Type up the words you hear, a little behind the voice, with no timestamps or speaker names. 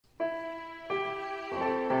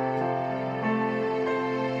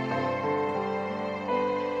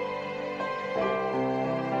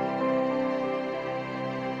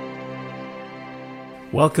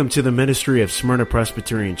Welcome to the ministry of Smyrna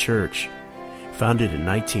Presbyterian Church. Founded in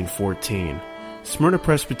 1914, Smyrna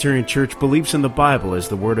Presbyterian Church believes in the Bible as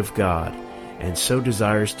the Word of God, and so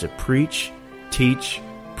desires to preach, teach,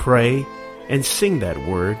 pray, and sing that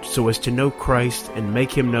Word so as to know Christ and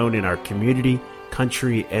make Him known in our community,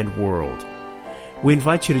 country, and world. We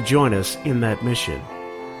invite you to join us in that mission.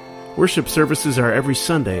 Worship services are every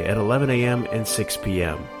Sunday at 11 a.m. and 6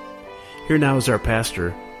 p.m. Here now is our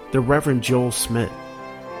pastor, the Reverend Joel Smith.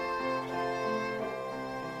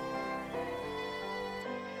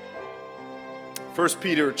 1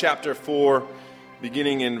 Peter chapter 4,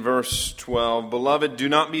 beginning in verse 12. Beloved, do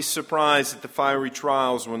not be surprised at the fiery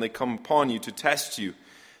trials when they come upon you to test you.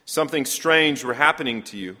 Something strange were happening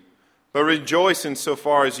to you. But rejoice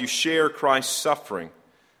insofar as you share Christ's suffering,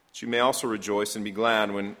 that you may also rejoice and be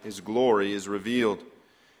glad when His glory is revealed.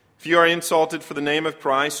 If you are insulted for the name of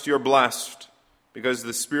Christ, you are blessed, because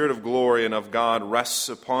the Spirit of glory and of God rests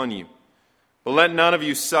upon you. But let none of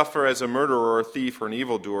you suffer as a murderer or a thief or an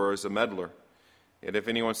evildoer or as a meddler. Yet if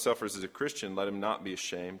anyone suffers as a Christian, let him not be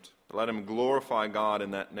ashamed, but let him glorify God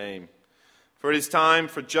in that name. For it is time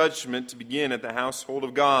for judgment to begin at the household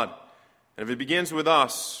of God. And if it begins with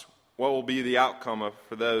us, what will be the outcome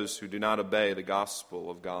for those who do not obey the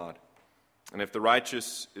gospel of God? And if the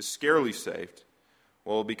righteous is scarcely saved,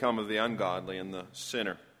 what will become of the ungodly and the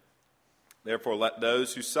sinner? Therefore let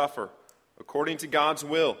those who suffer according to God's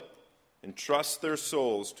will entrust their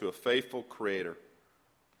souls to a faithful Creator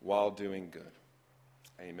while doing good.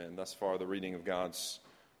 Amen. Thus far, the reading of God's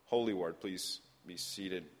holy word. Please be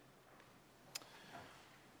seated.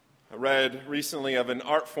 I read recently of an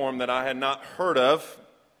art form that I had not heard of.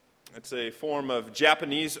 It's a form of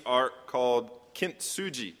Japanese art called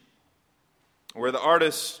kintsugi, where the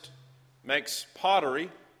artist makes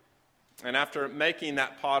pottery, and after making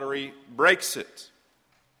that pottery, breaks it.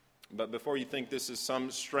 But before you think this is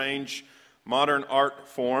some strange modern art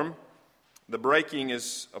form, the breaking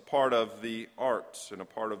is a part of the art and a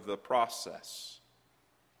part of the process.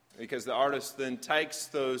 Because the artist then takes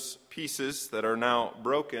those pieces that are now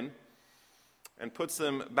broken and puts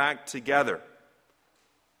them back together.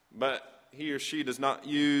 But he or she does not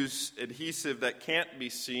use adhesive that can't be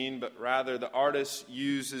seen, but rather the artist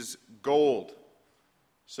uses gold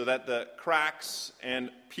so that the cracks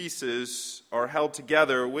and pieces are held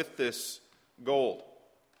together with this gold.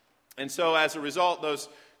 And so as a result, those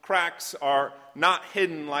cracks are not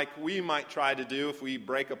hidden like we might try to do if we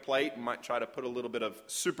break a plate and might try to put a little bit of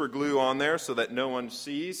super glue on there so that no one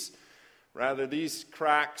sees. Rather, these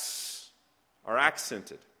cracks are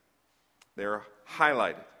accented. They're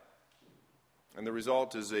highlighted. And the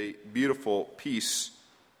result is a beautiful piece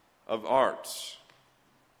of art.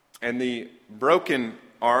 And the broken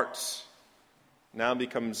art now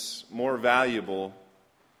becomes more valuable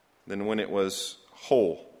than when it was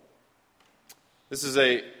whole. This is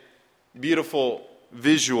a beautiful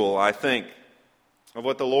visual, I think, of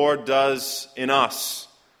what the Lord does in us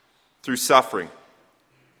through suffering.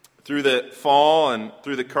 Through the fall and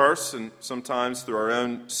through the curse, and sometimes through our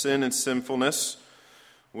own sin and sinfulness,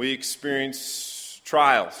 we experience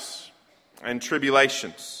trials and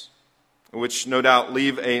tribulations, which no doubt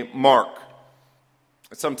leave a mark,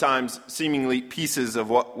 sometimes seemingly pieces of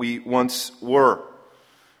what we once were.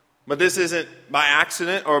 But this isn't by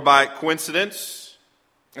accident or by coincidence.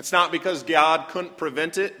 It's not because God couldn't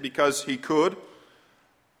prevent it, because He could.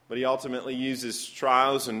 But He ultimately uses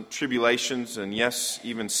trials and tribulations and, yes,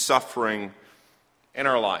 even suffering in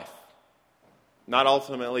our life. Not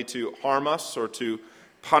ultimately to harm us or to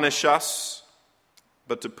punish us,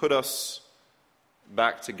 but to put us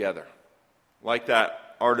back together, like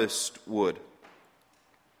that artist would.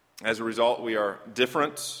 As a result, we are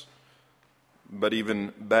different, but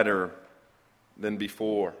even better than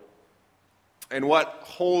before. And what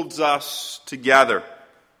holds us together,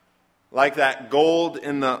 like that gold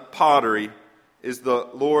in the pottery, is the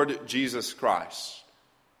Lord Jesus Christ.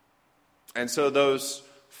 And so those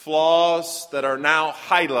flaws that are now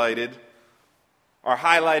highlighted are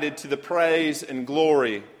highlighted to the praise and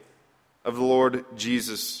glory of the Lord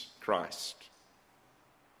Jesus Christ.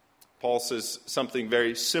 Paul says something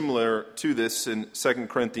very similar to this in 2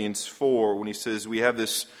 Corinthians 4 when he says, we have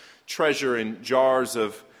this treasure in jars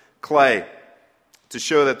of clay to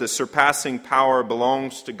show that the surpassing power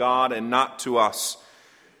belongs to God and not to us.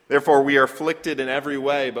 Therefore, we are afflicted in every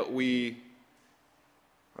way, but we're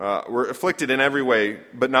afflicted in every way,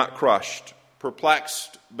 but not crushed,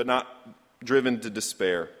 perplexed, but not driven to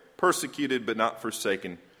despair, persecuted, but not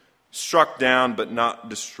forsaken, struck down, but not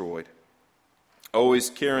destroyed, always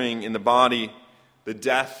carrying in the body the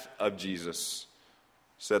death of Jesus,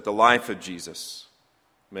 so that the life of Jesus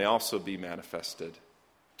may also be manifested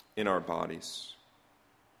in our bodies.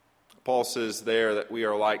 Paul says there that we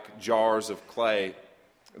are like jars of clay.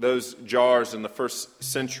 Those jars in the first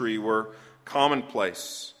century were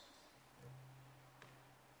commonplace.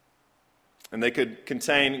 And they could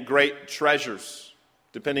contain great treasures,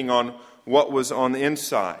 depending on what was on the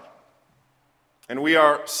inside. And we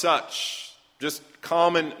are such, just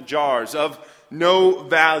common jars of no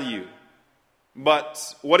value.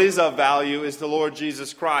 But what is of value is the Lord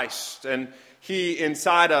Jesus Christ. And He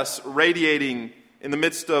inside us, radiating in the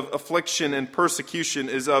midst of affliction and persecution,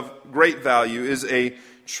 is of great value, is a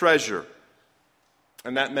treasure.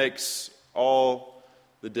 And that makes all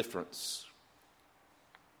the difference.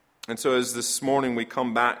 And so as this morning we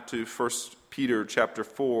come back to 1 Peter chapter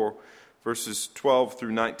 4, verses 12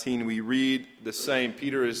 through 19, we read the same.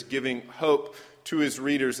 Peter is giving hope to his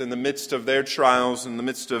readers in the midst of their trials, in the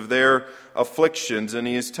midst of their afflictions, and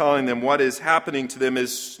he is telling them what is happening to them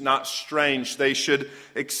is not strange. They should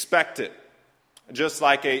expect it. Just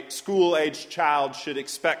like a school-aged child should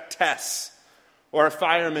expect tests, or a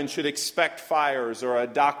fireman should expect fires, or a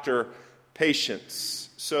doctor patients,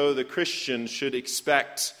 so the Christian should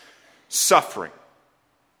expect suffering.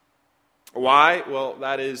 Why? Well,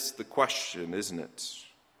 that is the question, isn't it?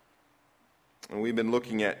 And we've been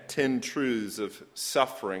looking at 10 truths of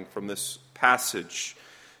suffering from this passage.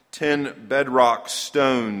 10 bedrock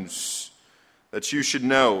stones that you should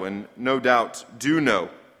know and no doubt do know.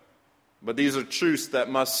 But these are truths that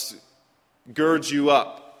must gird you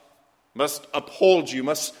up, must uphold you,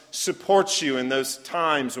 must support you in those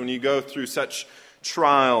times when you go through such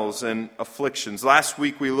trials and afflictions. Last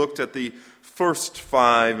week we looked at the first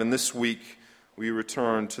 5, and this week we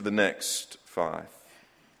return to the next 5.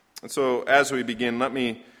 And so as we begin, let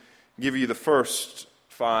me give you the first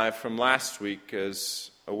 5 from last week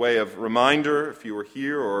as a way of reminder, if you were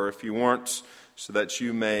here or if you weren't, so that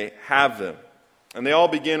you may have them. And they all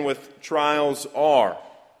begin with trials are.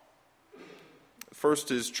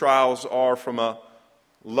 First is trials are from a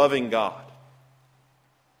loving God.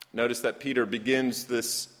 Notice that Peter begins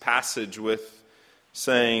this passage with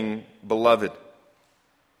saying, beloved.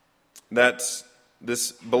 That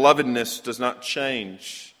this belovedness does not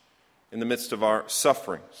change in the midst of our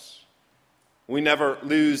sufferings. We never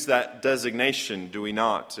lose that designation, do we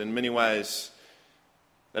not? In many ways,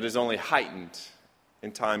 that is only heightened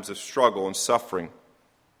in times of struggle and suffering.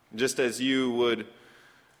 Just as you would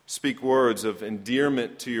speak words of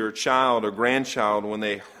endearment to your child or grandchild when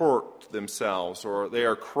they hurt themselves or they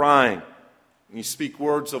are crying, and you speak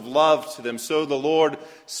words of love to them, so the Lord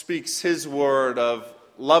speaks His word of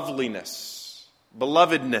loveliness,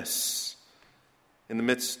 belovedness, in the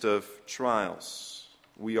midst of trials.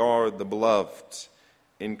 We are the beloved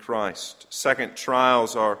in Christ. Second,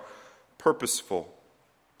 trials are purposeful.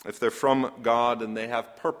 If they're from God, then they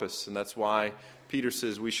have purpose, and that's why Peter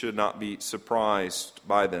says we should not be surprised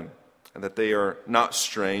by them, and that they are not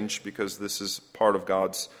strange, because this is part of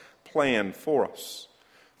God's plan for us.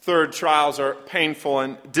 Third, trials are painful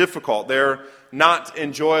and difficult. They're not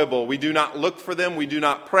enjoyable. We do not look for them. We do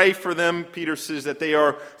not pray for them. Peter says that they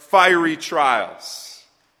are fiery trials.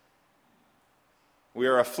 We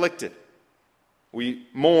are afflicted. We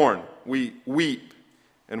mourn. We weep.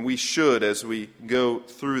 And we should as we go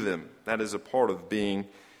through them. That is a part of being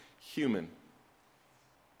human.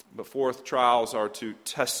 But fourth, trials are to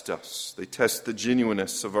test us. They test the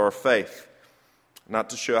genuineness of our faith.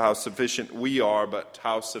 Not to show how sufficient we are, but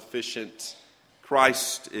how sufficient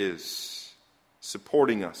Christ is,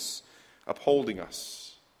 supporting us, upholding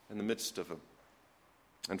us in the midst of them.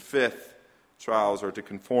 And fifth, trials are to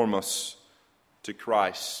conform us to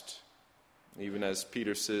Christ. Even as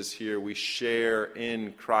Peter says here, we share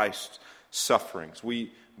in Christ's sufferings.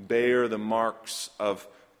 We bear the marks of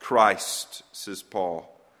Christ, says Paul.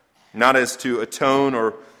 Not as to atone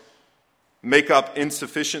or make up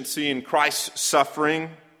insufficiency in Christ's suffering,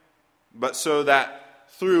 but so that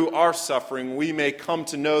through our suffering we may come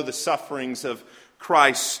to know the sufferings of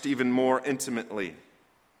Christ even more intimately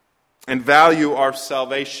and value our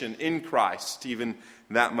salvation in Christ even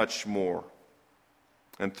that much more,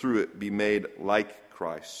 and through it be made like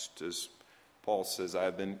Christ. As Paul says, I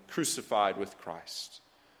have been crucified with Christ,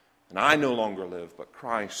 and I no longer live, but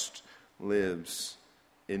Christ lives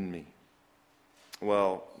in me.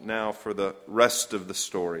 Well, now for the rest of the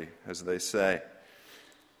story, as they say.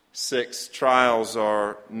 6, trials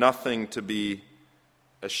are nothing to be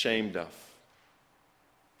ashamed of.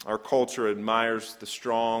 Our culture admires the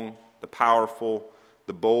strong, the powerful,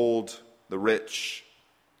 the bold, the rich,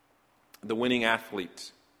 the winning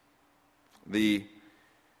athlete, the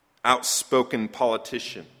outspoken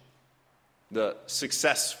politician, the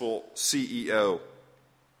successful CEO.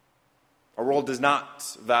 Our world does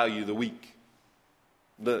not value the weak,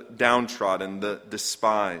 the downtrodden, the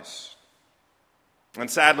despised. And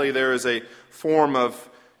sadly, there is a form of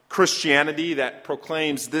Christianity that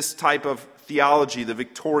proclaims this type of theology, the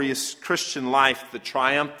victorious Christian life, the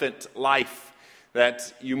triumphant life,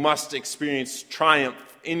 that you must experience triumph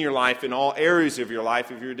in your life, in all areas of your life,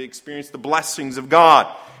 if you're to experience the blessings of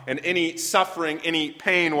God. And any suffering, any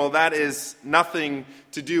pain, well, that is nothing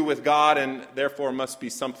to do with God, and therefore must be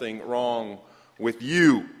something wrong with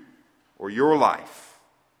you or your life.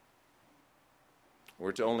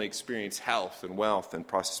 We're to only experience health and wealth and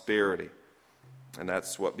prosperity. And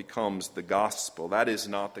that's what becomes the gospel. That is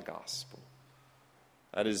not the gospel.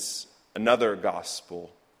 That is another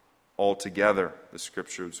gospel altogether, the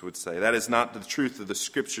Scriptures would say. That is not the truth of the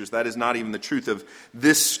Scriptures. That is not even the truth of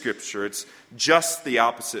this Scripture. It's just the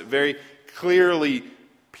opposite. Very clearly,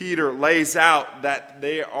 Peter lays out that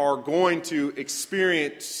they are going to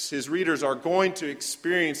experience, his readers are going to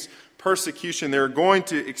experience persecution. They're going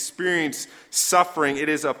to experience suffering. It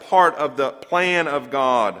is a part of the plan of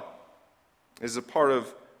God. It is a part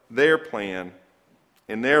of their plan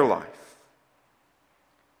in their life.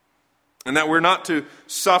 And that we're not to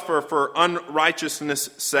suffer for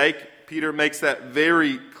unrighteousness' sake. Peter makes that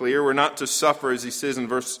very clear. We're not to suffer, as he says in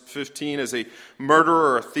verse 15, as a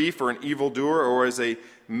murderer or a thief or an evildoer or as a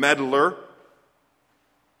meddler.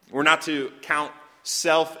 We're not to count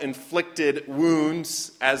self-inflicted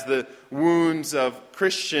wounds as the wounds of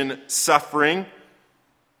Christian suffering.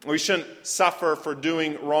 We shouldn't suffer for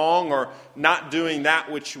doing wrong or not doing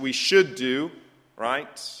that which we should do,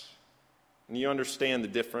 right? And you understand the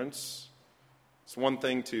difference. It's one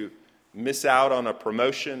thing to miss out on a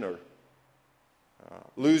promotion or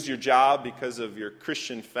lose your job because of your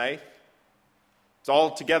Christian faith. It's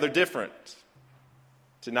altogether different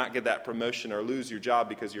to not get that promotion or lose your job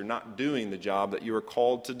because you're not doing the job that you are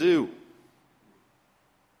called to do.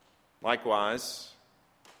 Likewise,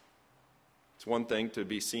 it's one thing to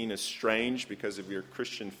be seen as strange because of your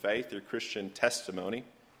Christian faith, your Christian testimony.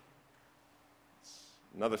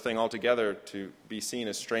 Another thing altogether to be seen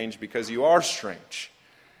as strange because you are strange,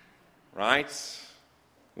 right?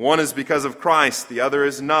 One is because of Christ, the other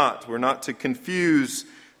is not. We're not to confuse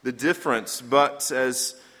the difference, but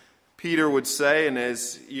as Peter would say, and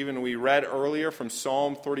as even we read earlier from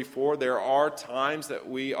Psalm 34, there are times that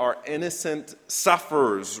we are innocent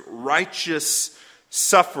sufferers, righteous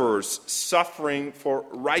sufferers, suffering for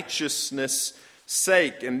righteousness'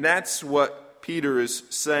 sake. And that's what Peter is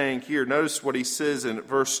saying here. Notice what he says in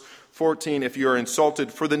verse 14. If you are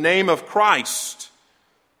insulted for the name of Christ,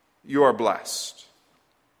 you are blessed.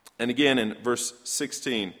 And again in verse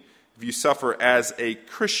 16, if you suffer as a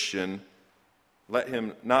Christian, let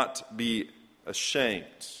him not be ashamed.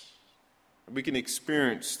 We can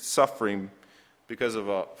experience suffering because of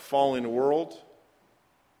a fallen world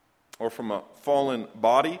or from a fallen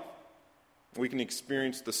body. We can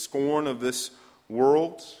experience the scorn of this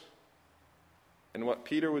world. And what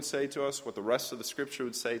Peter would say to us, what the rest of the Scripture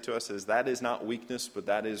would say to us, is that is not weakness, but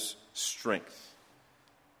that is strength.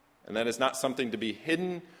 And that is not something to be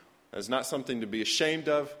hidden. That is not something to be ashamed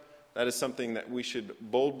of. That is something that we should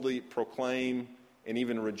boldly proclaim and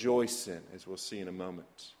even rejoice in, as we'll see in a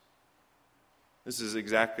moment. This is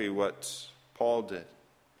exactly what Paul did.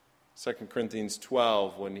 2 Corinthians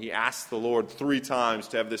 12, when he asked the Lord 3 times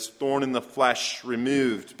to have this thorn in the flesh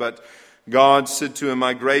removed, but God said to him,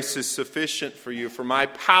 my grace is sufficient for you, for my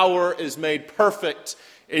power is made perfect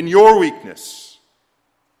in your weakness.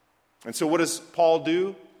 And so what does Paul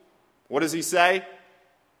do? What does he say?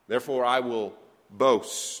 Therefore I will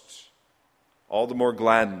boast all the more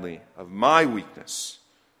gladly of my weakness,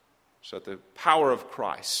 so that the power of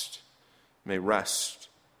Christ may rest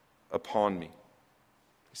upon me.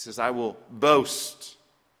 He says, I will boast.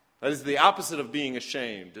 That is the opposite of being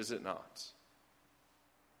ashamed, is it not?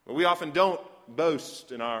 But we often don't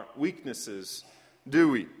boast in our weaknesses, do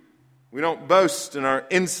we? We don't boast in our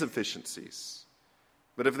insufficiencies.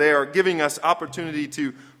 But if they are giving us opportunity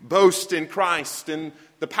to boast in Christ and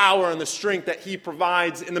the power and the strength that He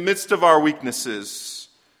provides in the midst of our weaknesses,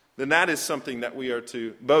 then that is something that we are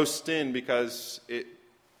to boast in, because it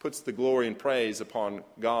puts the glory and praise upon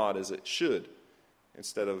God as it should,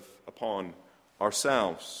 instead of upon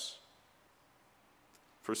ourselves.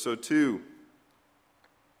 For so too,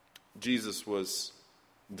 Jesus was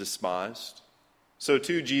despised. So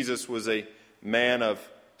too, Jesus was a man of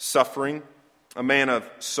suffering, a man of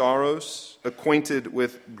sorrows, acquainted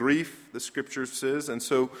with grief, the Scripture says. And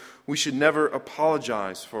so we should never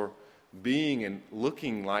apologize for being and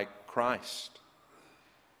looking like Christ,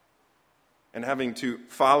 and having to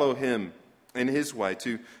follow Him in His way,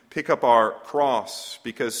 to pick up our cross,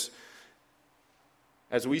 because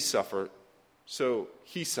as we suffer, so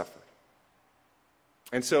he suffered.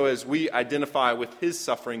 And so as we identify with his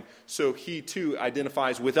suffering, so he too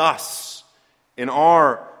identifies with us in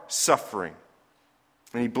our suffering.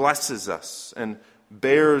 And he blesses us and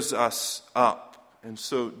bears us up. And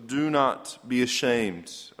so do not be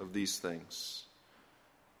ashamed of these things.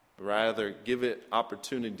 Rather, give it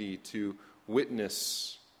opportunity to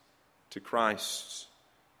witness to Christ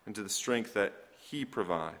and to the strength that he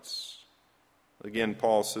provides. Again,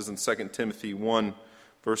 Paul says in 2 Timothy 1,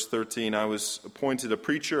 verse 13, I was appointed a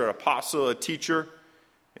preacher, an apostle, a teacher.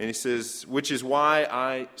 And he says, which is why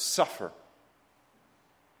I suffer.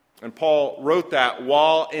 And Paul wrote that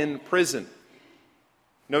while in prison.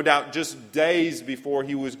 No doubt just days before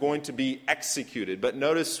he was going to be executed. But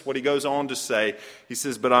notice what he goes on to say. He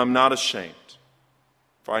says, but I'm not ashamed,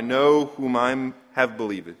 for I know whom I have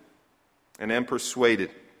believed, and am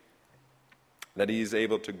persuaded that he is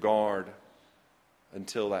able to guard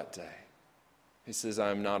until that day. He says,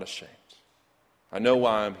 I am not ashamed. I know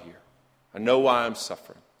why I'm here. I know why I'm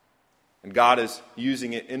suffering. And God is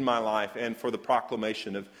using it in my life and for the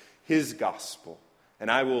proclamation of his gospel. And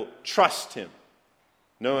I will trust him,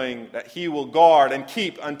 knowing that he will guard and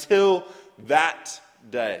keep until that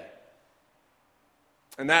day.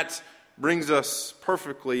 And that brings us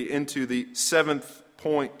perfectly into the seventh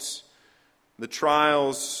point. The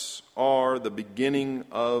trials are the beginning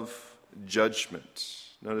of judgment.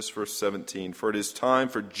 Notice verse 17. For it is time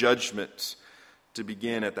for judgment to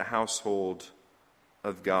begin at the household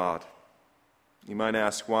of God. You might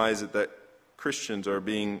ask, why is it that Christians are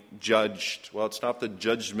being judged? Well, it's not the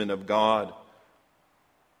judgment of God,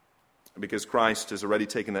 because Christ has already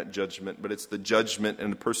taken that judgment, but it's the judgment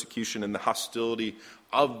and the persecution and the hostility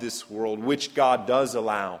of this world, which God does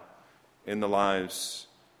allow in the lives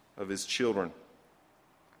of his children.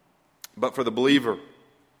 But for the believer,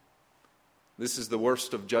 this is the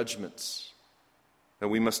worst of judgments that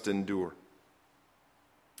we must endure.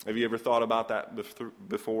 Have you ever thought about that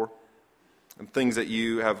before? And things that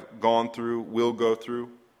you have gone through, will go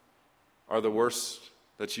through, are the worst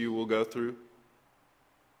that you will go through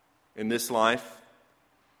in this life,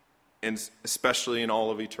 and especially in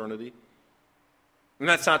all of eternity. And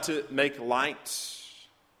that's not to make light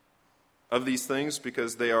of these things,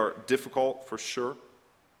 because they are difficult for sure.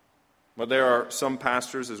 But there are some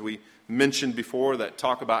pastors, as we mentioned before, that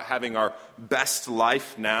talk about having our best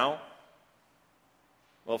life now.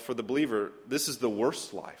 Well, for the believer, this is the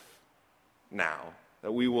worst life now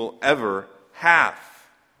that we will ever have.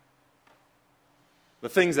 The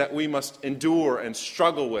things that we must endure and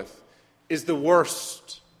struggle with is the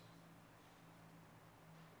worst.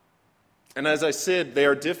 And as I said, they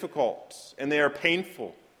are difficult and they are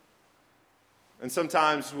painful. And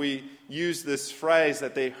sometimes we use this phrase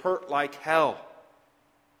that they hurt like hell,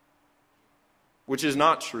 which is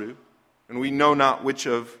not true. And we know not which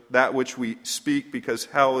of that which we speak, because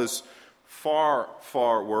hell is far,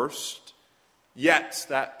 far worse. Yet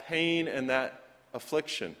that pain and that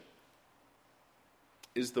affliction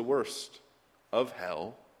is the worst of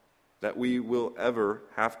hell that we will ever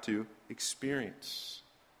have to experience.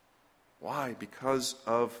 Why? Because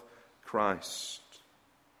of Christ.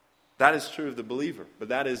 That is true of the believer, but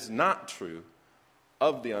that is not true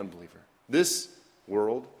of the unbeliever. This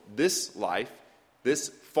world, this life, this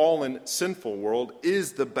fallen, sinful world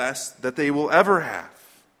is the best that they will ever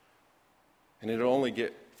have. And it'll only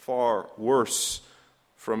get far worse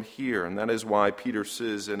from here. And that is why Peter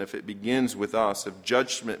says, and if it begins with us, if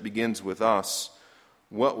judgment begins with us,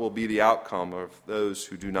 what will be the outcome of those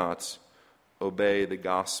who do not obey the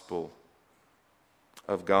gospel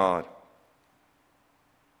of God?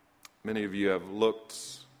 Many of you have looked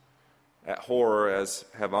at horror, as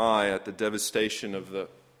have I, at the devastation of the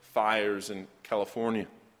fires in California.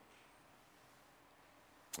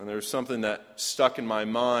 And there's something that stuck in my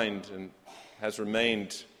mind and has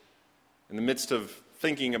remained in the midst of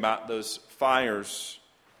thinking about those fires.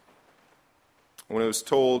 When it was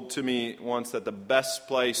told to me once that the best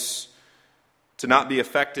place to not be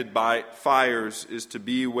affected by fires is to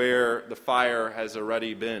be where the fire has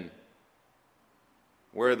already been,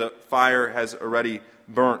 where the fire has already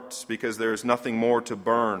burnt, because there is nothing more to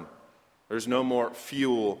burn. There's no more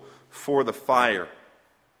fuel for the fire.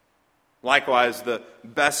 Likewise, the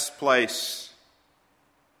best place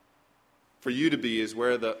for you to be is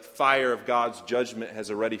where the fire of God's judgment has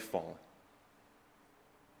already fallen.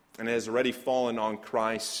 And it has already fallen on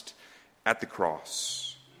Christ at the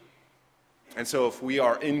cross. And so if we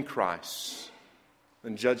are in Christ,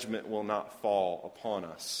 then judgment will not fall upon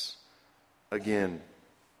us again.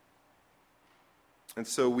 And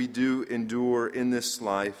so we do endure in this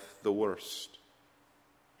life the worst,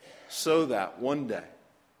 so that one day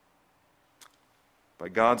by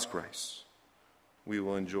God's grace, we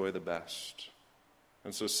will enjoy the best.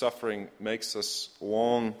 And so suffering makes us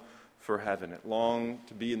long for heaven. It long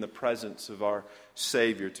to be in the presence of our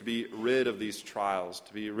Savior, to be rid of these trials,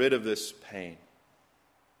 to be rid of this pain,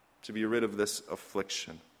 to be rid of this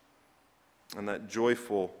affliction. And that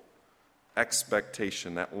joyful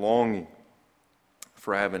expectation, that longing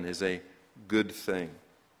for heaven is a good thing.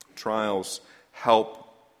 Trials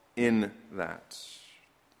help in that.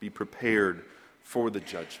 Be prepared for the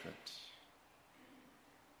judgment.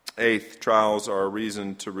 Eighth, trials are a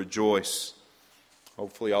reason to rejoice.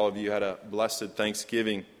 Hopefully all of you had a blessed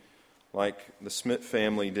Thanksgiving like the Smith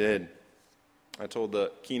family did. I told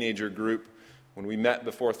the teenager group when we met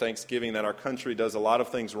before Thanksgiving that our country does a lot of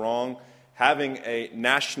things wrong. Having a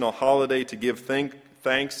national holiday to give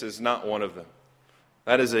thanks is not one of them.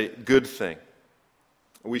 That is a good thing.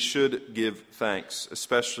 We should give thanks,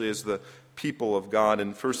 especially as the people of God.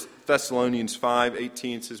 In 1 Thessalonians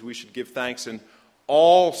 5:18 says we should give thanks in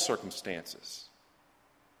all circumstances,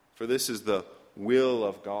 for this is the will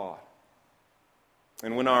of God.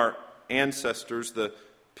 And when our ancestors, the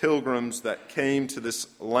pilgrims that came to this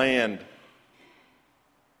land,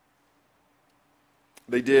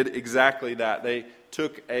 they did exactly that. They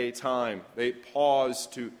took a time. They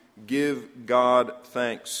paused to give God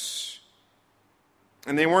thanks.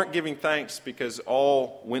 And they weren't giving thanks because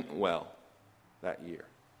all went well that year.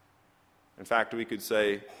 In fact, we could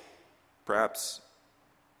say perhaps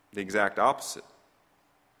the exact opposite,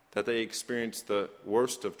 that they experienced the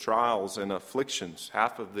worst of trials and afflictions.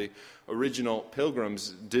 Half of the original pilgrims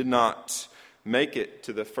did not make it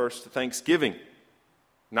to the first Thanksgiving,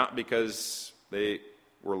 not because they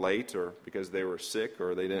were late or because they were sick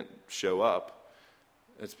or they didn't show up.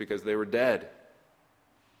 It's because they were dead.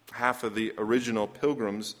 Half of the original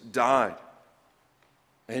pilgrims died.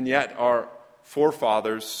 And yet our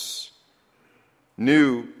forefathers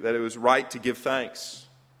knew that it was right to give thanks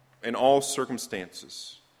in all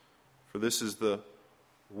circumstances, for this is the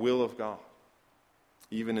will of God,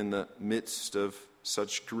 even in the midst of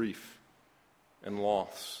such grief and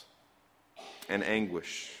loss and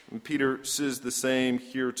anguish. And Peter says the same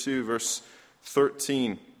here too, verse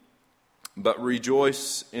 13. But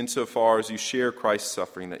rejoice insofar as you share Christ's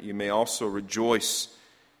suffering, that you may also rejoice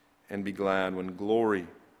and be glad when glory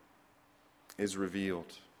is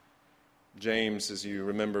revealed. James, as you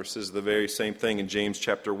remember, says the very same thing in James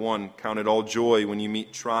chapter 1. Count it all joy when you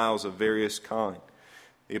meet trials of various kind.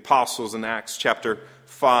 The apostles in Acts chapter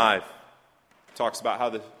 5 talks about how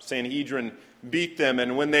the Sanhedrin beat them,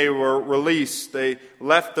 and when they were released, they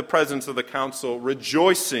left the presence of the council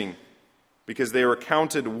rejoicing because they were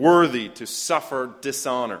counted worthy to suffer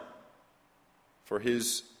dishonor for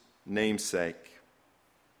his name's sake.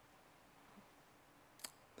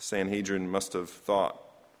 The Sanhedrin must have thought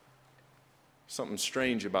something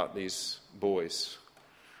strange about these boys.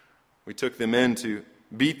 We took them in to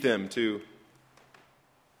beat them, to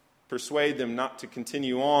persuade them not to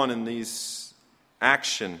continue on in these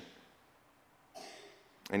action,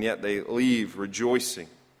 and yet they leave rejoicing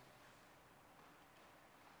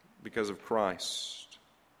because of Christ.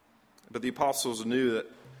 But the apostles knew that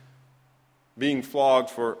being flogged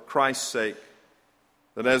for Christ's sake,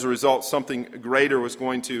 that as a result something greater was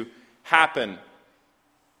going to happen,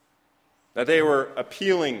 that they were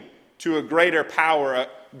appealing to a greater power, a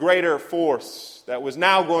greater force that was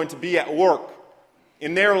now going to be at work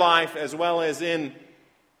in their life as well as in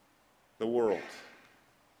the world.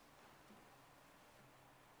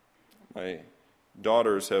 My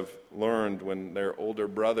daughters have learned when their older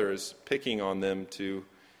brother is picking on them to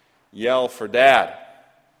yell for Dad,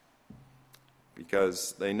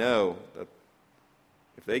 because they know that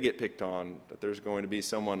if they get picked on, that there's going to be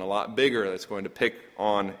someone a lot bigger that's going to pick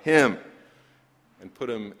on him and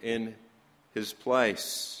put him in his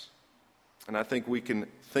place. And I think we can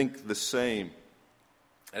think the same.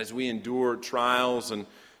 As we endure trials and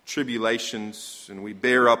tribulations and we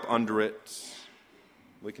bear up under it,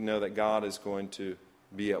 we can know that God is going to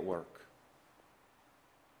be at work.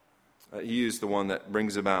 He is the one that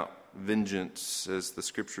brings about vengeance, as the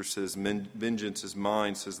Scripture says, vengeance is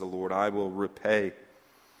mine, says the Lord, I will repay.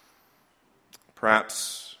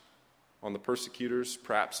 Perhaps on the persecutors,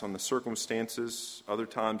 perhaps on the circumstances, other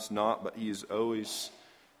times not, but He is always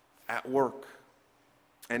at work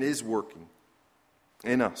and is working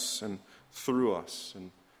in us and through us,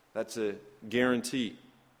 and that's a guarantee.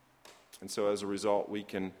 And so as a result, we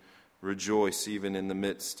can rejoice even in the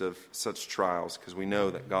midst of such trials, because we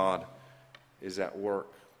know that God is at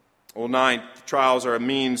work. Well, ninth, trials are a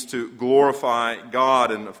means to glorify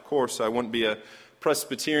God, and of course I wouldn't be a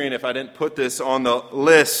Presbyterian if I didn't put this on the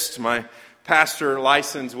list. My pastor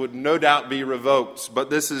license would no doubt be revoked. But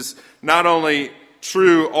this is not only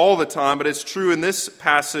true all the time, but it's true in this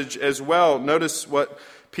passage as well. Notice what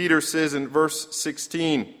Peter says in verse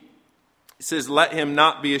 16. He says, "Let him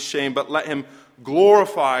not be ashamed, but let him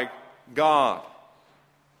glorify God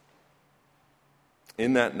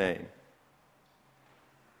in that name."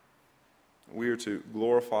 We are to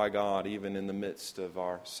glorify God even in the midst of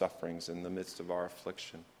our sufferings, in the midst of our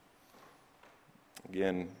affliction.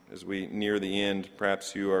 Again, as we near the end,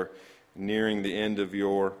 perhaps you are nearing the end of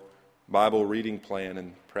your Bible reading plan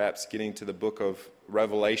and perhaps getting to the book of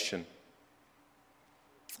Revelation.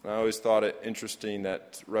 I always thought it interesting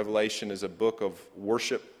that Revelation is a book of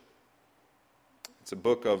worship. It's a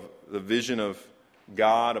book of the vision of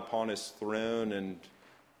God upon His throne and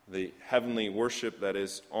the heavenly worship that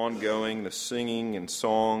is ongoing, the singing and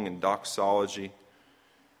song and doxology. You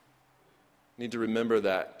need to remember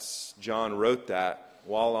that John wrote that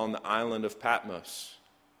while on the island of Patmos,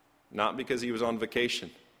 not because he was on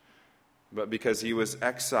vacation, but because he was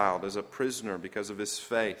exiled as a prisoner because of his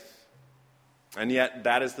faith. And yet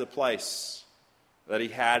that is the place that he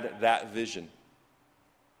had that vision.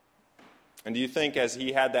 And do you think as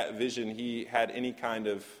he had that vision, he had any kind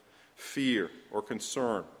of fear or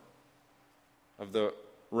concern of the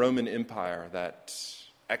Roman Empire that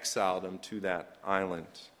exiled him to that island?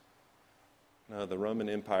 No, the Roman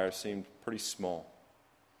Empire seemed pretty small,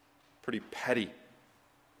 pretty petty,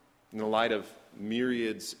 in the light of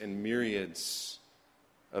myriads and myriads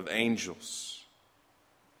of angels,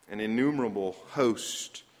 an innumerable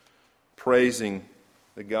host praising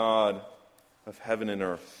the God of heaven and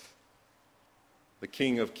earth, the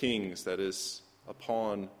King of kings that is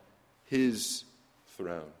upon His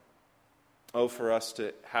throne. Oh, for us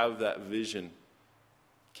to have that vision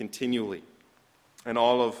continually in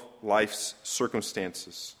all of life's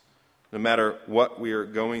circumstances, no matter what we are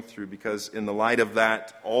going through, because in the light of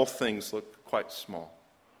that, all things look quite small,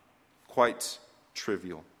 quite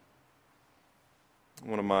trivial.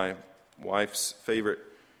 One of my wife's favorite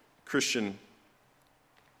Christian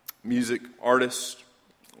music artists,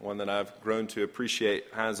 one that I've grown to appreciate,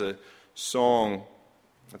 has a song.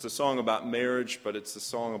 It's a song about marriage, but it's a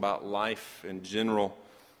song about life in general.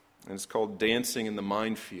 And it's called "Dancing in the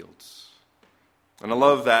Minefields." And I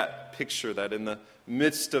love that picture, that in the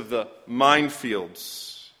midst of the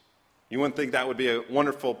minefields, you wouldn't think that would be a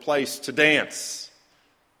wonderful place to dance.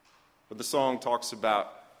 But the song talks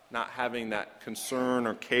about not having that concern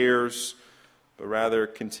or cares, but rather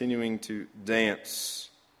continuing to dance.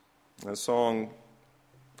 And the song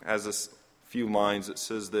has a few lines that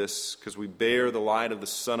says this: "Because we bear the light of the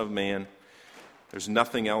Son of Man, there's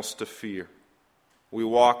nothing else to fear. We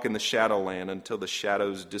walk in the shadowland until the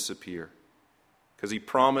shadows disappear. Because He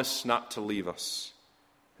promised not to leave us,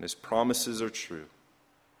 and His promises are true.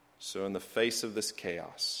 So in the face of this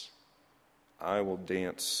chaos, I will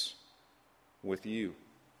dance with you."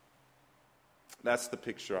 That's the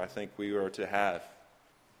picture I think we are to have.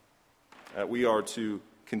 We are to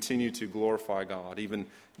continue to glorify God, even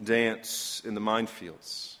dance in the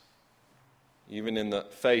minefields, even in the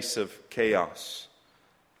face of chaos,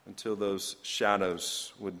 until those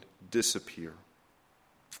shadows would disappear.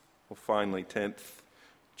 Well, finally, 10th,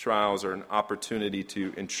 trials are an opportunity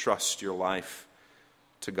to entrust your life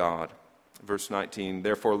to God. Verse 19,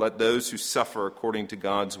 "Therefore let those who suffer according to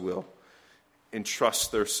God's will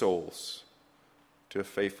entrust their souls to a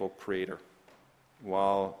faithful Creator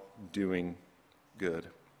while doing good."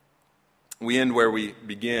 We end where we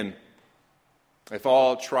begin. If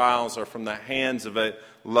all trials are from the hands of a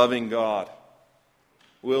loving God,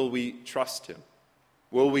 will we trust Him?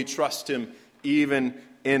 Will we trust Him even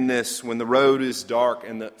in this, when the road is dark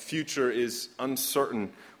and the future is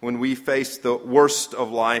uncertain, when we face the worst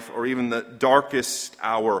of life or even the darkest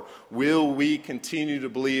hour? Will we continue to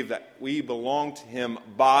believe that we belong to Him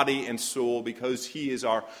body and soul because He is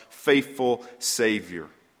our faithful Savior,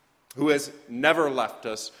 who has never left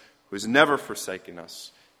us, who has never forsaken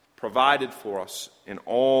us, provided for us in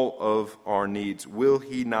all of our needs? Will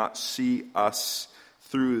He not see us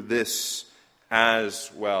through this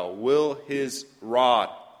as well? Will His rod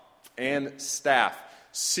and staff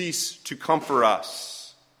cease to comfort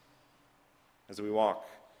us as we walk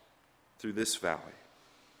through this valley?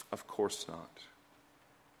 Of course not.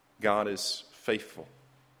 God is faithful.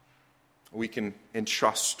 We can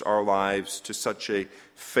entrust our lives to such a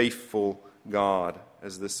faithful God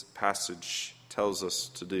as this passage tells us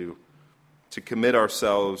to do, to commit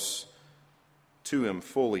ourselves to Him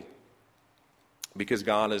fully, because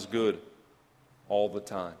God is good all the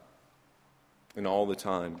time. And all the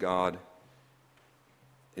time, God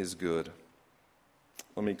is good.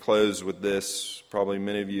 Let me close with this. Probably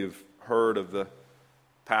many of you have heard of the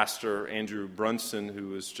pastor Andrew Brunson, who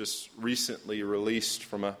was just recently released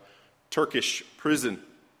from a Turkish prison.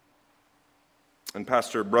 And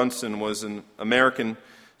Pastor Brunson was an American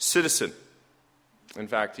citizen. In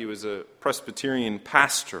fact, he was a Presbyterian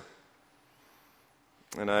pastor.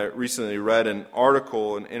 And I recently read an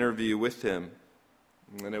article, an interview with him,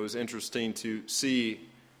 and it was interesting to see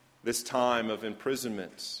this time of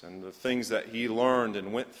imprisonment and the things that he learned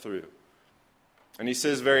and went through. And he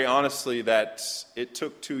says very honestly that it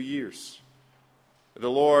took 2 years.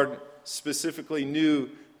 The Lord specifically knew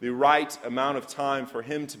the right amount of time for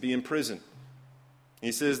him to be in prison.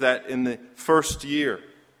 He says that in the first year,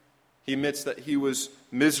 he admits that he was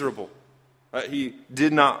miserable, that he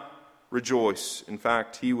did not rejoice. In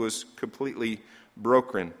fact, he was completely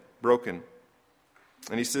broken.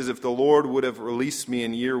 And he says, if the Lord would have released me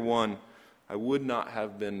in year 1, I would not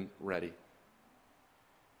have been ready.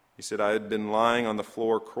 He said, I had been lying on the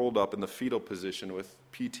floor, curled up in the fetal position with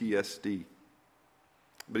PTSD.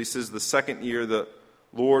 But he says the second year, the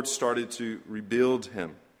Lord started to rebuild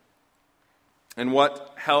him. And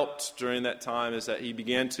what helped during that time is that he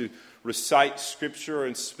began to recite Scripture,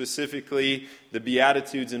 and specifically the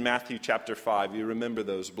Beatitudes in Matthew chapter 5. You remember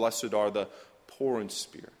those. Blessed are the poor in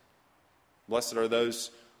spirit. Blessed are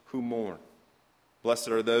those who mourn. Blessed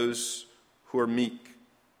are those who are meek.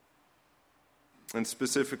 And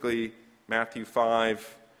specifically Matthew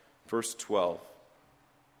 5, verse 12.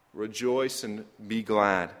 Rejoice and be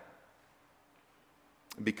glad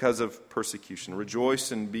because of persecution.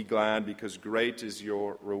 Rejoice and be glad because great is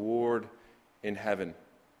your reward in heaven.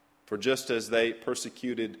 For just as they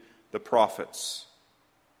persecuted the prophets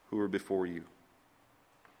who were before you.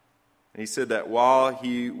 And he said that while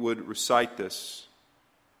he would recite this,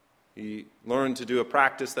 he learned to do a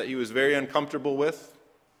practice that he was very uncomfortable with,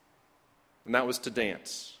 and that was to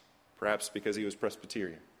dance, perhaps because he was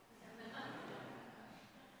Presbyterian.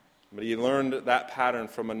 But he learned that pattern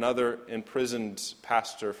from another imprisoned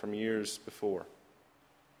pastor from years before.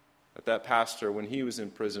 That pastor, when he was in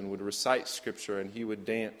prison, would recite Scripture and he would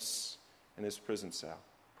dance in his prison cell.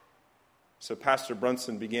 So Pastor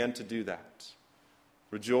Brunson began to do that.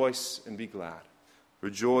 Rejoice and be glad.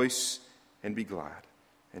 Rejoice and be glad.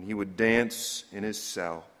 And he would dance in his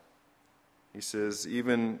cell. He says,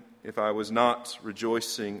 even if I was not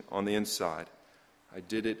rejoicing on the inside, I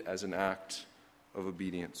did it as an act of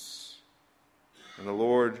obedience. And the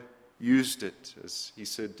Lord used it, as he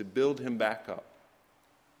said, to build him back up,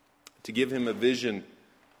 to give him a vision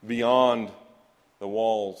beyond the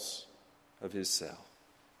walls of his cell.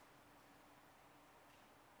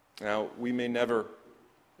 Now, we may never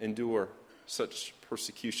endure such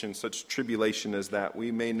persecution, such tribulation as that.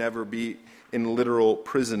 We may never be in literal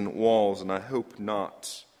prison walls, and I hope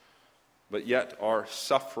not. But yet our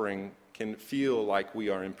suffering can feel like we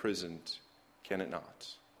are imprisoned, can it not?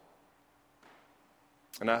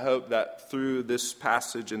 And I hope that through this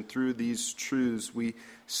passage and through these truths, we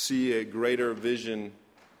see a greater vision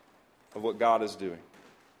of what God is doing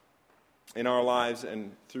in our lives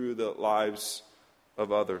and through the lives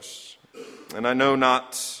of others. And I know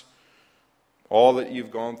not all that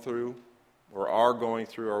you've gone through or are going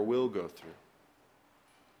through or will go through.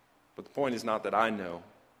 But the point is not that I know,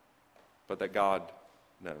 but that God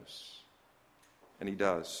knows. And He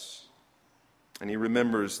does. And He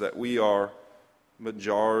remembers that we are but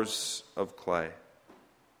jars of clay.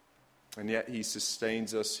 And yet He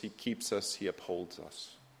sustains us, He keeps us, He upholds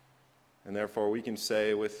us. And therefore we can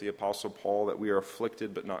say with the Apostle Paul that we are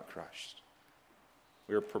afflicted but not crushed.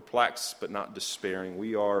 We are perplexed but not despairing.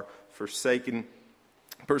 We are forsaken,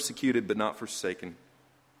 persecuted but not forsaken.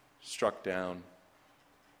 Struck down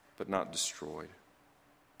but not destroyed.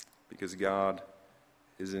 Because God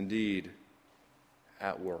is indeed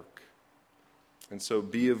at work. And so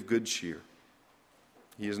be of good cheer.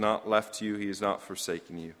 He has not left you. He has not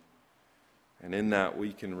forsaken you. And in that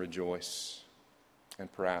we can rejoice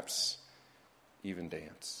and perhaps even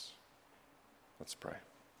dance. Let's pray.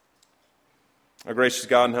 Our gracious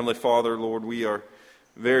God and Heavenly Father, Lord, we are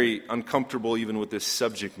very uncomfortable even with this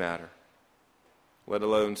subject matter, let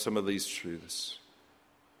alone some of these truths.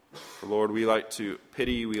 For Lord, we like to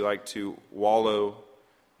pity, we like to wallow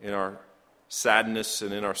in our sadness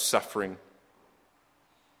and in our suffering.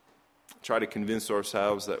 Try to convince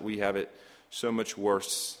ourselves that we have it so much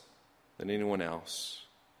worse than anyone else.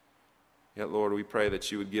 Yet, Lord, we pray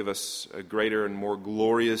that you would give us a greater and more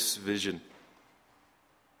glorious vision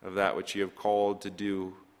of that which you have called to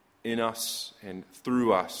do in us and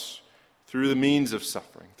through us, through the means of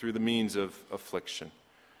suffering, through the means of affliction.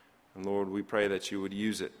 And Lord, we pray that you would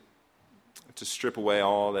use it to strip away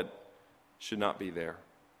all that should not be there,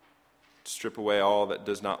 strip away all that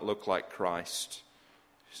does not look like Christ,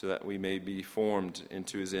 so that we may be formed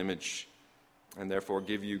into his image, and therefore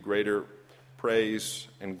give you greater praise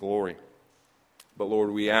and glory. But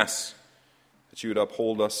Lord, we ask that you would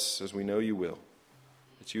uphold us as we know you will,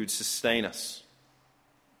 that you would sustain us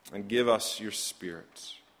and give us your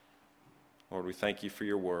Spirit. Lord, we thank you for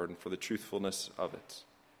your word and for the truthfulness of it.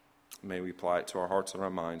 May we apply it to our hearts and our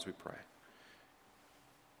minds, we pray.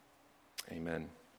 Amen.